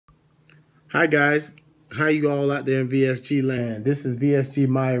Hi guys, how you all out there in VSG land? This is VSG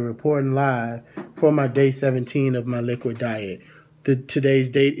Meyer reporting live for my day 17 of my liquid diet. Today's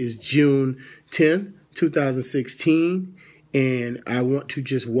date is June 10th, 2016, and I want to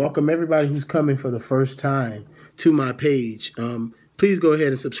just welcome everybody who's coming for the first time to my page. Please go ahead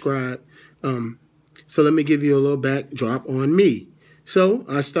and subscribe. So let me give you a little backdrop on me. So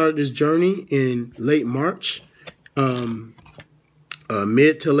I started this journey in late March.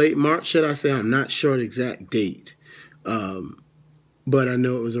 Mid to late March, should I say? I'm not sure the exact date, but I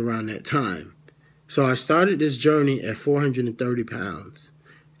know it was around that time. So I started this journey at 430 pounds.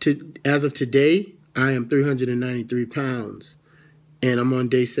 As of today, I am 393 pounds, and I'm on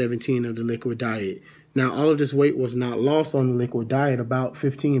day 17 of the liquid diet. Now, all of this weight was not lost on the liquid diet. About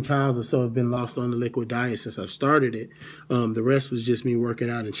 15 pounds or so have been lost on the liquid diet since I started it. The rest was just me working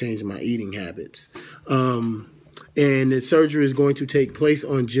out and changing my eating habits. And the surgery is going to take place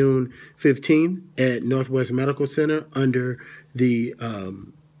on June 15th at Northwest Medical Center under the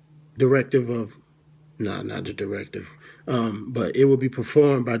directive of, not the directive, but it will be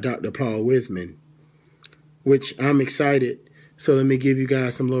performed by Dr. Paul Wisman, which I'm excited. So let me give you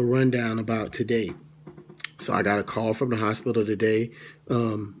guys some little rundown about today. So I got a call from the hospital today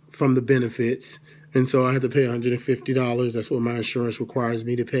from the benefits. And so I had to pay $150. That's what my insurance requires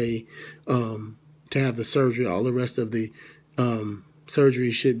me to pay to have the surgery. All the rest of the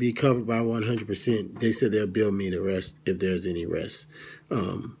surgery should be covered by 100%. They said they'll bill me the rest if there's any rest,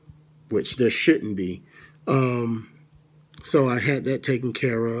 which there shouldn't be. So I had that taken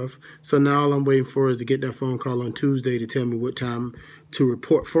care of. So now all I'm waiting for is to get that phone call on Tuesday to tell me what time to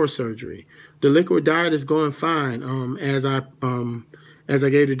report for surgery. The liquid diet is going fine. As I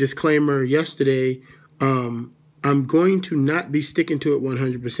gave the disclaimer yesterday, I'm going to not be sticking to it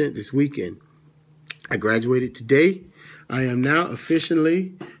 100% this weekend. I graduated today. I am now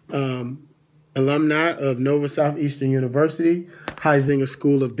officially alumni of Nova Southeastern University, Huizenga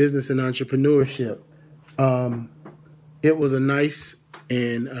School of Business and Entrepreneurship. It was a nice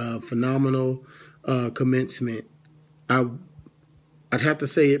and phenomenal commencement. I'd have to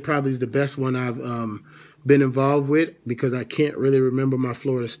say it probably is the best one I've been involved with, because I can't really remember my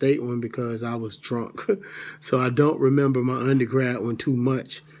Florida State one because I was drunk. So I don't remember my undergrad one too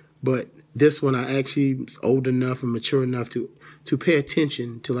much. But this one I actually was old enough and mature enough to pay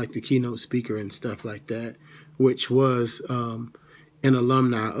attention to, like, the keynote speaker and stuff like that, which was an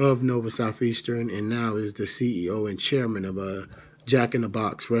alumni of Nova Southeastern and now is the CEO and chairman of Jack in the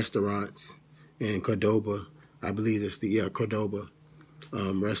Box restaurants in Cordoba. I believe it's the Cordoba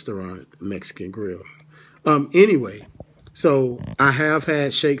restaurant, Mexican grill. Anyway, so I have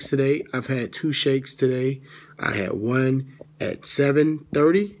had shakes today. I've had 2 shakes today. I had one at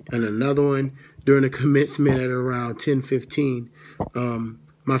 7:30 and another one during the commencement at around 10:15.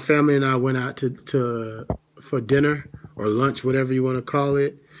 My family and I went out for dinner or lunch, whatever you want to call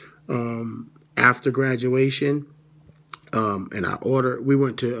it, after graduation. And we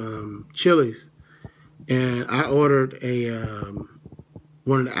went to Chili's, and I ordered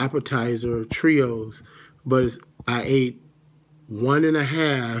one of the appetizer trios, but I ate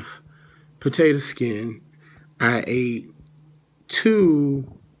 1.5 potato skin. I ate 2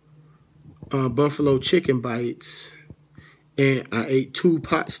 buffalo chicken bites, and I ate 2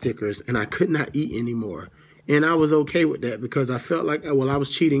 pot stickers, and I could not eat anymore. And I was okay with that because I felt like, well, I was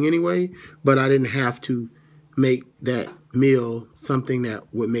cheating anyway, but I didn't have to make that meal something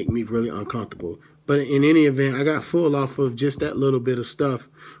that would make me really uncomfortable. But in any event, I got full off of just that little bit of stuff,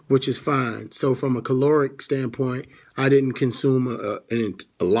 which is fine. So from a caloric standpoint, I didn't consume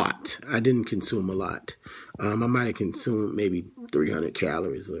a lot. I didn't consume a lot. I might have consumed maybe 300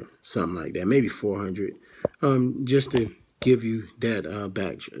 calories or something like that, maybe 400, just to give you that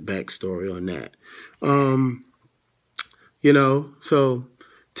backstory on that. So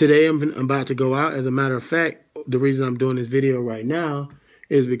today I'm about to go out. As a matter of fact, the reason I'm doing this video right now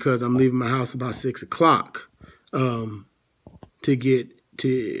is because I'm leaving my house about 6 o'clock to get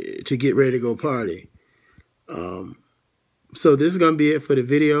ready to go party. So this is going to be it for the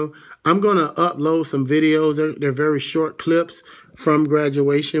video. I'm going to upload some videos. They're very short clips from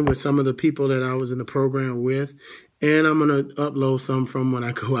graduation with some of the people that I was in the program with. And I'm going to upload some from when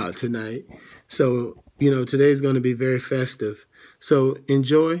I go out tonight. So, today's going to be very festive. So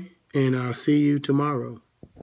enjoy, and I'll see you tomorrow.